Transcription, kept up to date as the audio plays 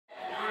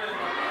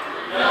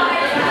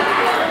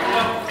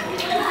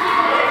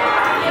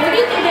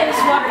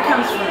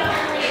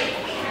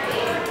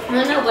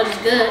don't know, but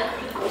it's good.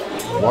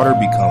 Water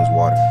becomes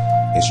water,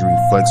 and she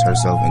reflects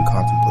herself and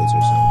contemplates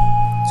herself,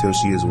 till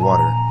she is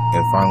water,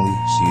 and finally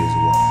she is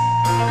water.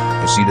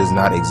 And she does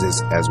not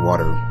exist as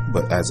water,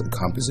 but as a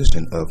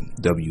composition of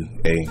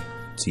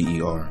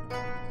W-A-T-E-R,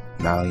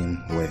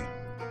 Malian Way.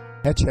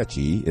 Hetch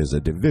Hetchy is a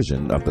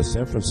division of the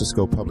San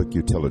Francisco Public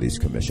Utilities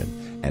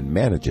Commission and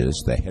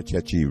manages the Hetch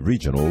Hetchy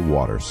Regional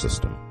Water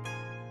System.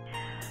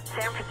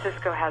 San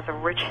Francisco has a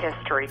rich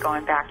history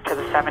going back to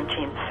the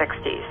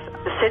 1760s.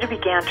 The city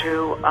began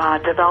to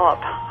develop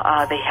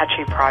the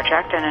Hetchy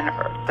project, and in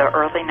the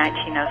early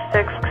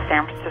 1906,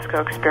 San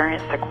Francisco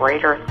experienced a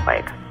great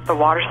earthquake. The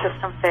water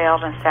system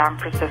failed in San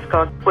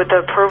Francisco. With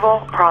the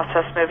approval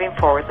process moving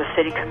forward, the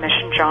city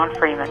commissioned John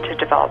Freeman to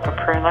develop a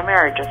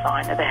preliminary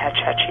design of the Hetch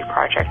Hetchy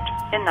project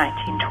in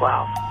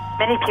 1912.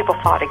 Many people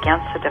fought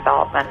against the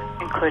development,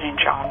 including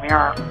John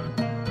Muir.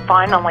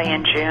 Finally,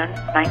 in June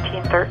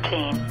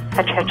 1913,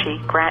 Hetch Hetchy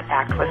Grant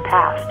Act was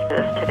passed.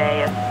 This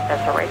today is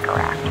the Raker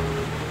Act.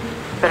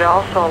 But it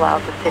also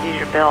allows the city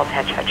to build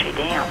Hetch Hetchy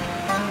Dam.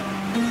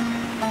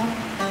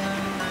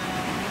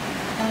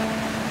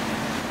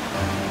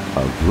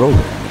 A growing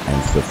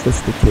and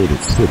sophisticated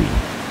city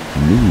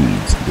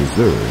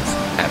deserves,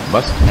 and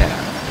must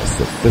have a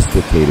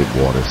sophisticated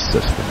water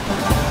system.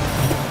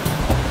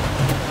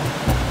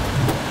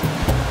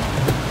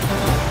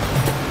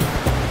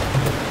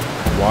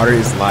 Water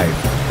is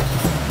life.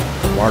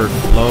 Water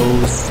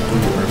flows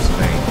through Earth's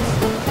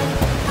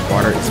veins.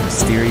 Water is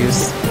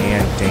mysterious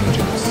and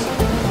dangerous.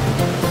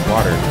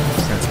 Water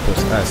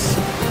transports us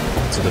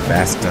to the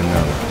vast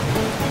unknown,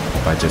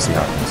 by Jesse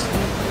Hopkins.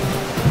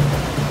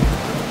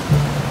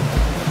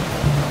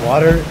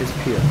 Water is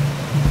pure.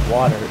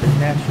 Water is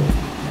natural.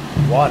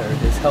 Water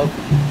is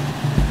healthy.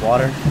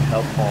 Water can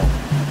help all.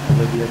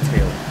 Olivia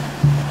Taylor.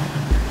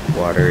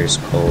 Water is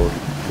cold.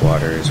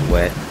 Water is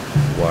wet.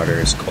 Water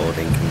is cold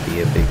and can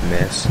be a big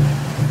mess.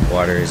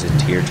 Water is a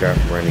teardrop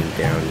running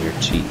down your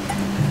cheek.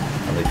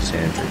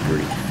 Alexandra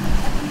Grief.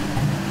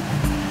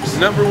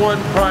 Number one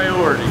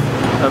priority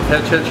of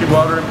Hetch Hetchy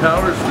Water and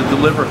Power is to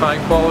deliver high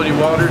quality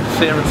water to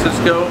San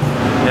Francisco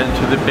and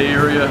to the Bay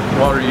Area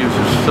Water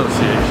Users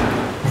Association.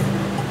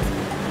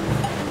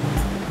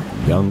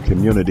 Young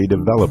community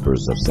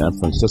developers of San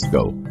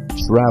Francisco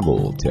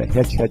travel to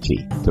Hetch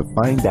Hetchy to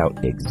find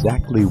out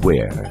exactly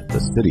where the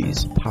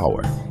city's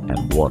power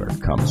and water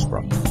comes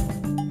from.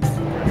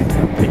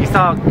 You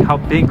saw how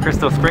big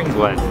Crystal Springs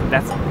was.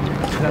 That's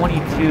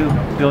 22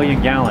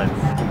 billion gallons.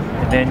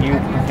 And then you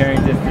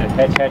comparing this to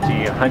Hetch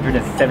Hetchy,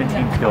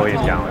 117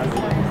 billion gallons.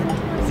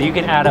 So you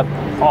can add up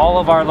all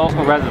of our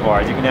local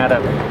reservoirs. You can add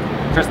up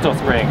Crystal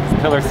Springs,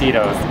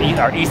 Pilarcitos,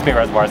 our East Bay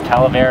reservoirs,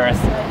 Calaveras.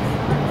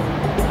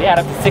 They add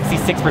up to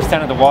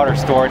 66% of the water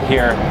stored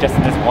here just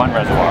in this one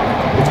reservoir.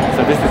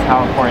 So this is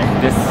how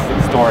important this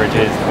storage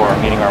is for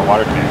meeting our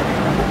water demand.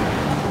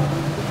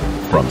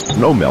 From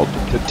snowmelt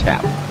to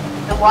tap.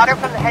 The water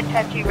from the Hetch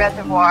Hetchy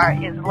Reservoir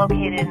is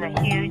located in a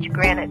huge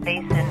granite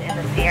basin in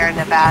the Sierra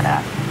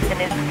Nevada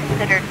and is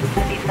considered to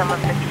be some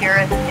of the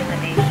purest in the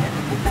nation.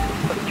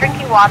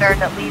 Drinking water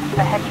that leaves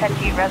the Hetch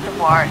Hetchy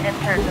Reservoir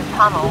enters a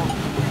tunnel,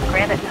 a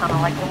granite tunnel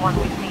like the one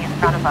we see in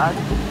front of us,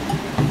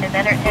 and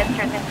then it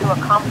enters into a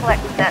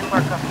complex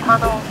network of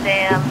tunnels,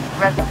 dams,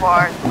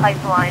 reservoirs,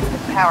 pipelines,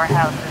 and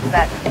powerhouses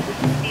that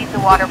feed the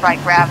water by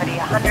gravity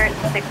 167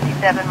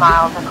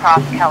 miles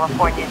across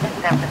California to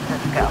San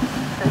Francisco.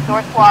 The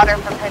source water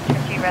from Hetch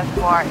Hetchy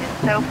Reservoir is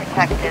so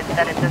protected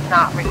that it does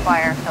not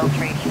require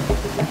filtration.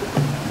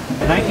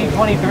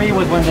 1923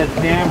 was when the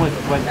dam was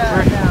the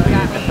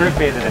first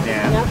phase of the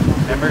dam. Yep.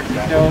 Remember,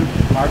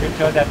 Margaret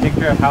showed that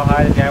picture of how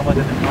high the dam was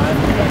at the time?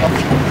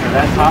 So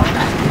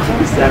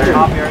that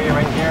top area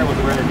right here was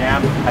where the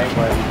dam height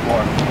was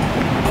before,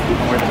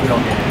 where the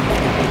field is.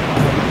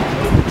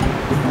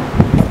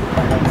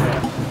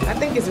 I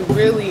think it's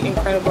really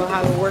incredible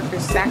how the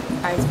workers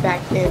sacrificed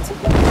back then to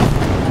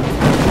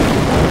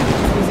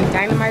using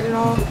dynamite and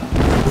all.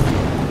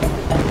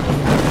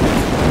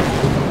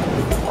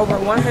 Over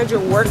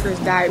 100 workers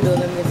died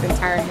building this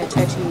entire Hetch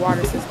Hetchy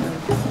water system.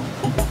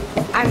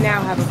 I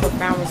now have a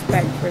profound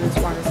respect for this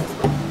water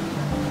system.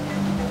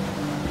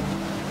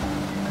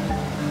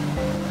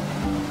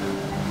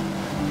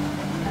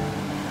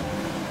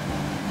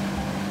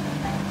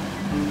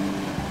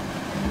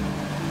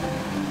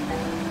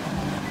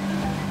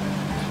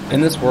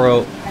 In this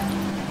world,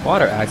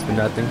 water asks for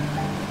nothing,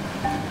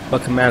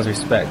 but commands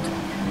respect.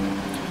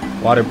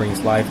 Water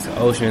brings life to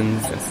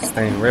oceans and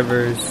sustains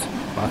rivers,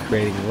 while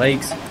creating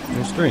lakes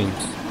and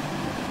streams.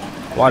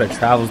 Water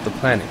travels the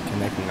planet,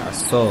 connecting our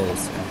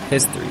souls and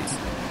histories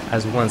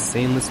as one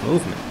seamless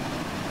movement.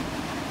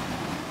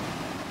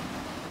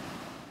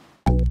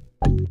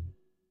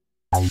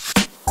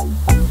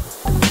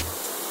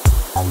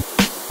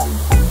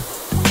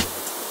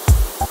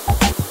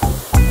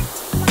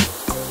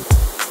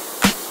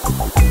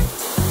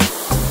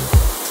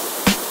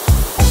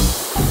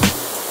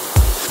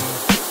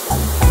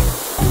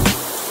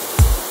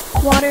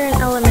 Water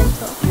and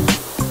elemental.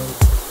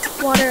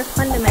 Water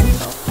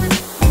fundamental.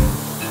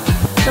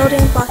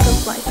 Building block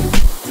of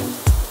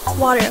life.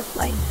 water of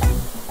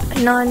life.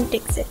 Anon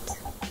Dixit.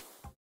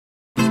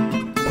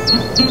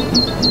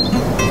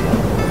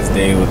 This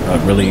day was a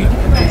really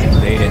busy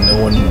day that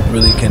no one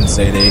really can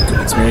say they could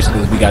experience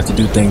because we got to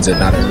do things that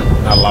not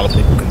a lot of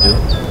people can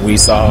do. We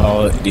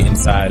saw the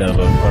inside of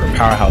a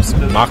powerhouse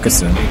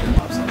moccasin.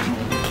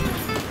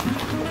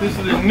 This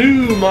is the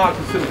new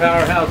moccasin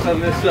powerhouse on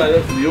this side.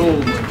 That's the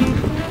old one.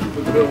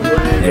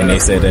 And they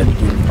said that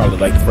we were probably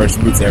like the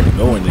first group to ever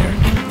go in there.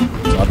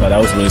 So I thought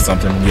that was really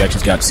something. We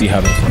actually got to see how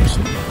they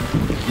function.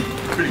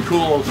 Pretty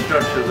cool old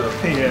structure though.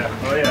 Yeah.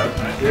 Oh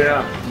yeah.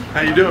 Yeah.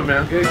 How you doing,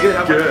 man? Good.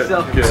 How about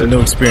yourself? Good. It's a new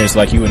experience.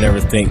 Like you would never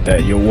think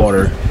that your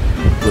water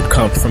would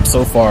come from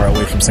so far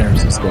away from San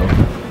Francisco.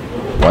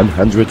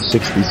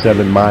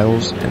 167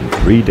 miles in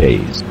 3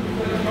 days.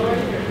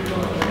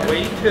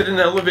 Weight at an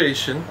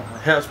elevation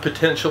has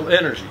potential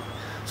energy.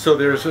 So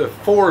there's a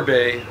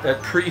forebay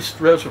at Priest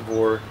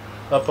Reservoir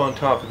up on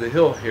top of the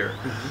hill here.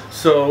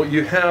 So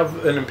you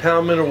have an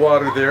impoundment of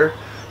water there,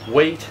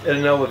 weight at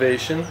an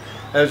elevation.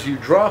 As you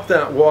drop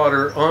that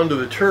water onto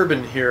the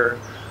turbine here,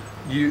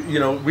 you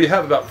know, we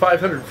have about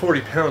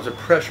 540 pounds of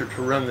pressure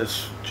to run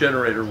this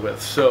generator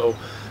with. So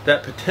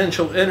that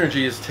potential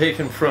energy is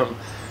taken from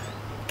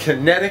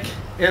kinetic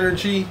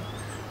energy,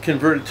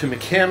 converted to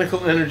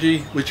mechanical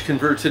energy, which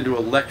converts into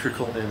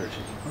electrical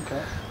energy.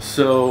 Okay.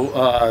 So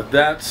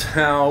that's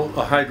how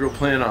a hydro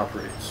plant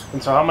operates.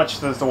 And so how much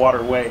does the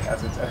water weigh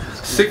as it's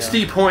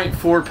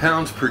 60.4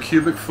 pounds per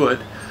cubic foot.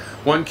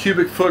 1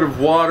 cubic foot of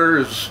water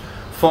is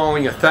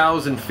falling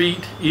 1,000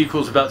 feet,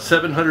 equals about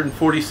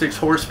 746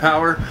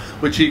 horsepower,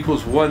 which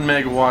equals 1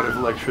 megawatt of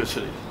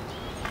electricity.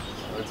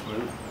 So it's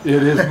moving.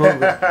 It is moving.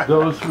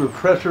 Those are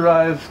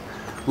pressurized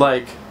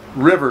like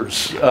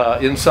rivers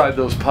inside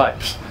those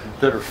pipes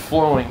that are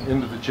flowing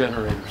into the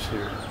generators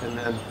here, and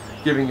then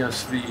giving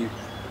us the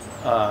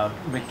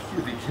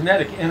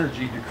kinetic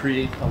energy to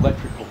create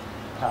electrical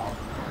power.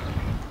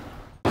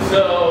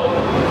 So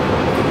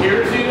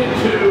here's unit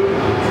 2,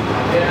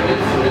 and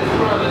it's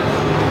running.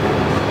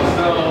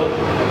 So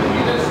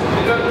you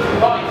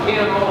probably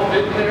can't all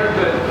fit in there,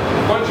 but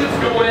once you just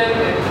go in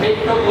and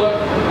take a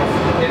look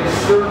and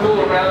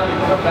circle around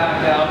and come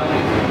back out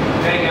and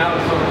hang out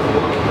as long as you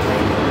want.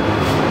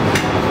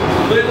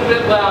 A little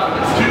bit loud.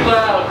 If it's too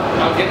loud,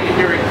 I'll get you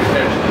hearing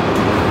protection.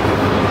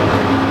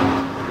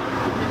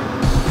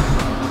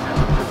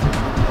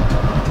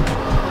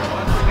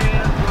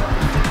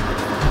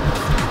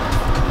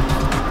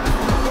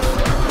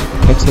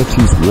 Hetch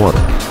Hetchy's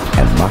water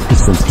and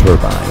Moccasin's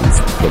turbines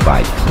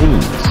provide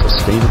clean,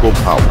 sustainable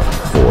power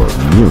for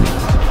Muni,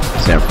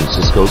 San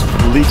Francisco's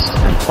police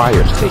and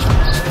fire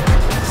stations,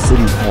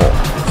 City Hall,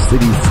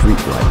 city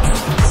streetlights,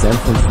 San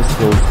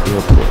Francisco's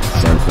airport,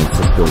 San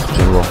Francisco's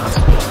General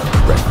Hospital,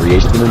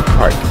 Recreation and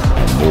Park,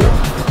 and more.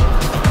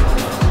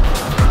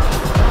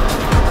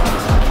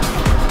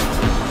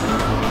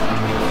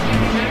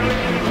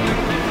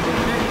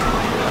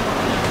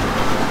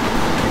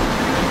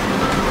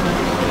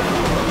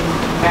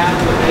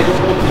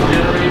 Available to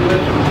generate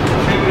with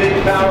 2 big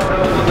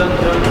powerhouses up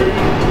country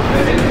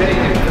and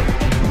intake.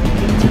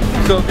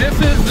 So this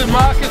is the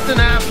Moccasin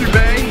After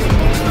Bay.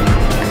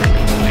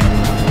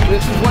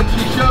 This is what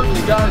she showed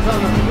you guys on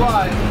the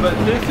slide, but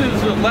this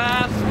is the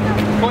last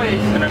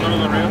place. Can I go to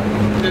the rail?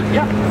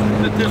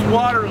 That this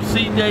water will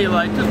see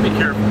daylight. Just be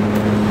careful.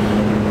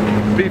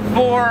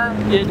 Before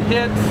it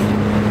hits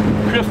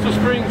Crystal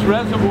Springs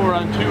Reservoir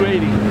on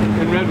 280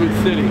 in Redwood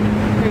City.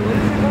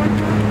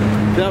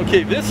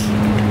 Okay, this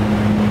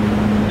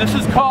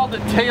is called the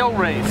tail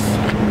race.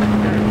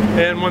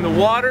 And when the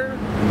water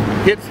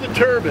hits the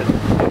turbine,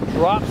 it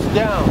drops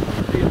down.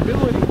 The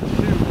ability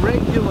to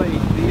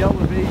regulate the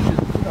elevation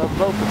of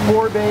both the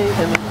forebay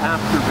and the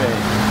afterbay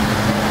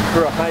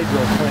for a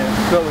hydro plant.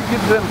 So it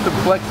gives them some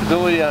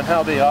flexibility on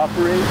how they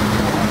operate.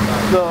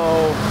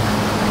 So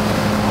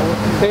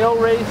tail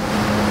race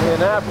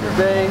and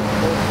afterbay,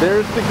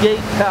 there's the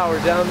gate tower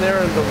down there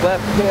on the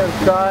left-hand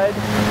side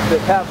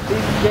that have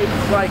big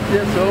gates like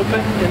this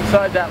open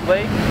inside that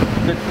lake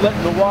that's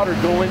letting the water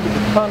go into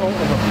the tunnel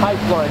and the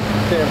pipeline to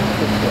San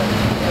Francisco.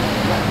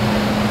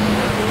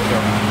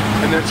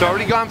 And it's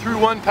already gone through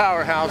one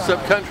powerhouse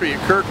up country at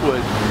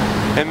Kirkwood.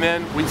 And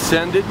then we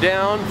send it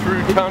down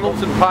through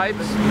tunnels and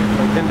pipes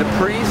into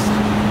Priest,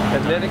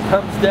 and then it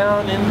comes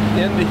down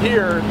into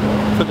here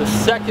for the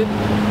second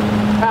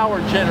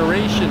power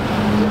generation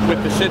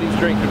with the city's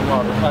drinking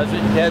water as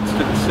it heads to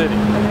the city.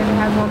 And then it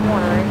has one more,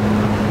 right?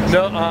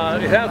 No,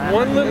 it has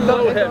one little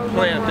low-head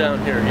plant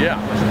down here, yeah.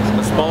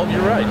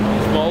 You're right,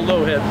 small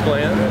low-head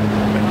plant.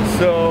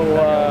 So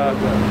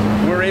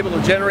we're able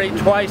to generate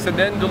twice and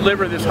then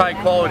deliver this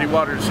high-quality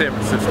water to San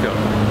Francisco.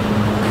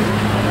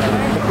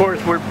 Of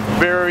course, we're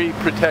very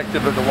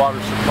protective of the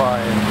water supply,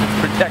 and it's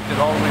protected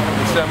all the way from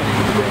Yosemite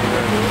to the Bay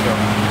Area.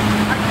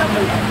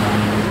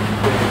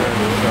 So.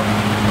 So,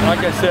 like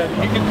I said,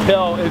 you can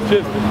tell it's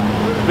just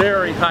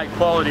very high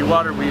quality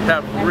water. We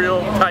have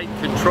real tight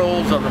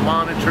controls on the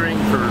monitoring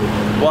for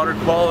water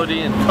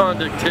quality and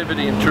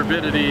conductivity and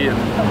turbidity, and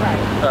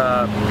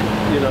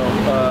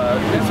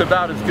it's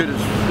about as good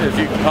as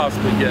you can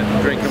possibly get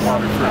drinking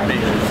water for a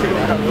beach.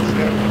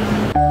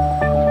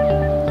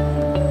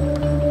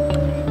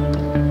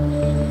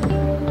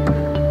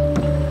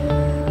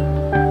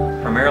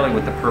 Primarily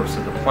what the purpose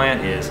of the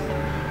plant is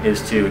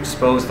to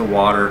expose the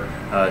water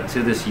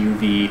to this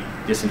UV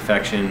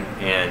disinfection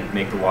and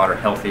make the water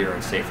healthier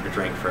and safer to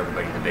drink for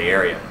everybody in the Bay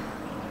Area.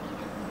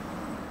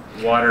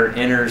 Water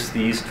enters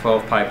these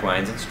 12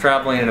 pipelines. It's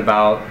traveling at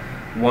about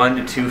 1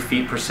 to 2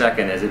 feet per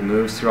second as it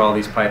moves through all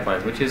these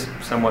pipelines, which is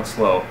somewhat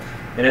slow.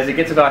 And as it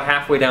gets about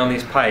halfway down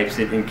these pipes,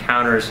 it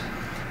encounters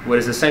what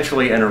is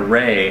essentially an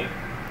array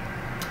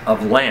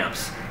of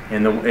lamps.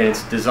 And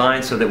it's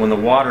designed so that when the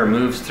water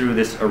moves through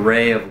this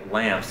array of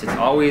lamps, it's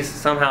always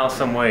somehow,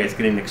 some way, it's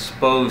getting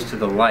exposed to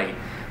the light.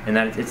 And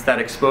it's that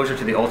exposure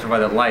to the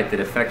ultraviolet light that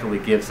effectively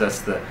gives us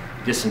the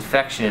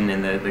disinfection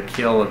and the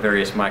kill of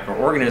various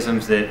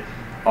microorganisms that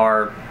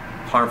are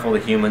harmful to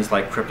humans,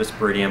 like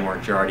Cryptosporidium or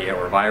Giardia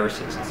or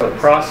viruses. So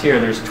across here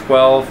there's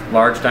 12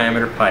 large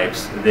diameter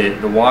pipes.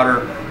 The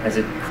water, as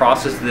it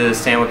crosses the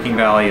San Joaquin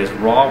Valley as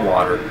raw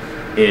water,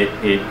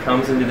 it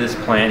comes into this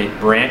plant, it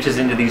branches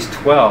into these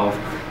 12,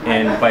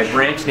 and by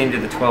branching into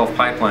the 12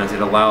 pipelines,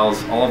 it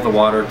allows all of the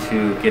water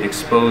to get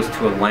exposed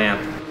to a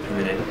lamp, and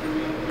then it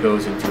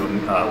goes into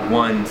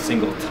one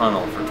single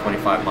tunnel for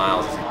 25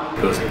 miles as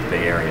it goes into the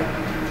Bay Area.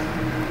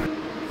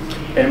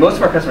 And most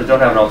of our customers don't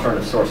have an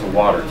alternative source of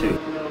water, too.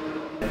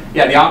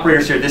 Yeah, the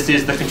operators here, this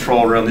is the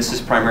control room. This is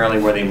primarily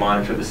where they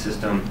monitor the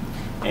system.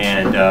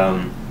 And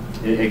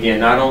again,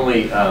 not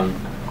only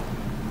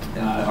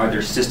are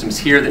there systems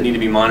here that need to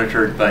be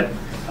monitored, but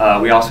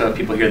we also have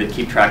people here that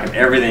keep track of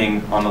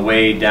everything on the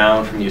way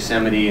down from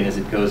Yosemite and as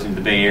it goes into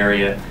the Bay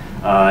Area.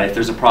 If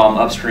there's a problem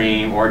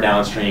upstream or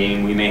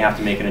downstream, we may have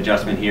to make an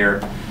adjustment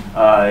here.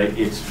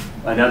 It's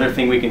another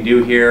thing we can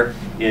do here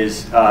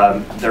is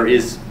there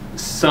is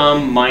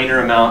some minor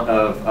amount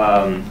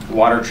of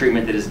water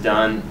treatment that is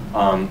done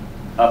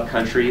up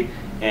country,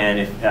 and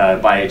if,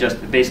 by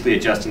basically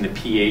adjusting the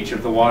pH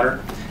of the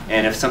water.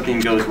 And if something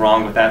goes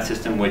wrong with that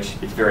system, which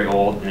is very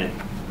old and it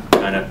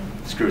kind of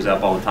screws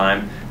up all the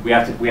time, we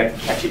have to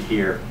catch it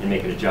here and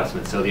make an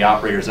adjustment. So the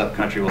operators up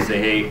country will say,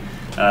 hey,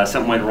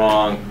 something went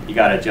wrong, you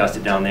got to adjust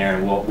it down there,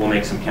 and we'll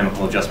make some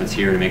chemical adjustments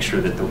here to make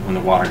sure that when the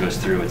water goes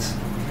through, it's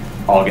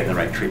all getting the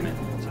right treatment.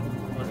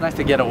 It's nice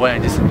to get away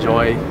and just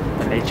enjoy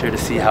the nature, to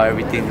see how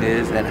everything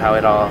is and how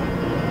it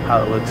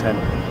looks. And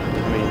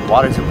I mean,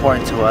 water is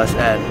important to us,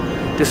 and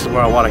this is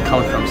where our water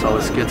comes from. So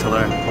it's good to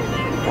learn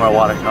where our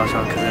water comes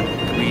from, because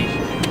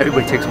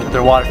everybody takes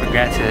their water for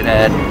granted,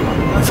 and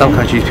in some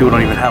countries people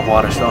don't even have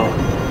water. So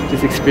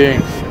just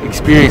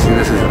experiencing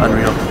this is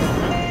unreal.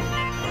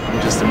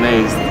 I'm just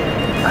amazed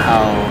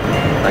how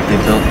they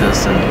built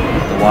this, and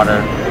the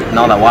water, and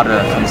all that water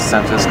that comes to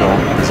San Francisco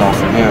is all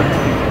from here.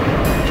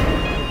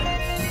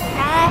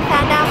 Now that I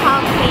found out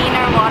how clean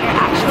our water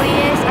actually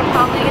is, I'm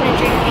probably going to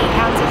drink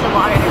 8 ounces of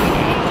water every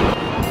day.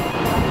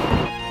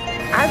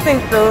 I think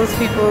those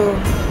people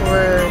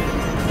were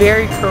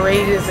very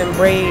courageous and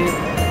brave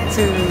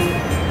to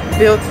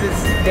build this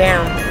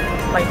dam.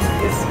 Like,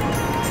 it's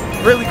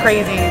really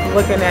crazy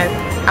looking at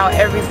how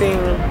everything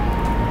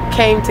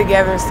came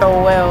together so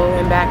well,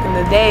 and back in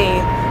the day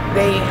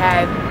they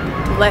had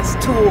less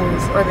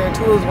tools, or their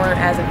tools weren't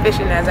as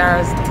efficient as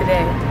ours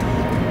today.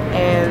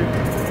 And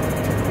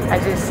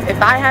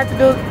if I had to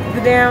build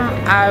the dam,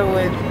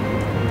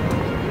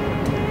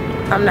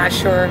 I'm not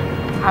sure,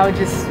 I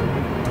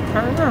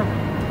don't know.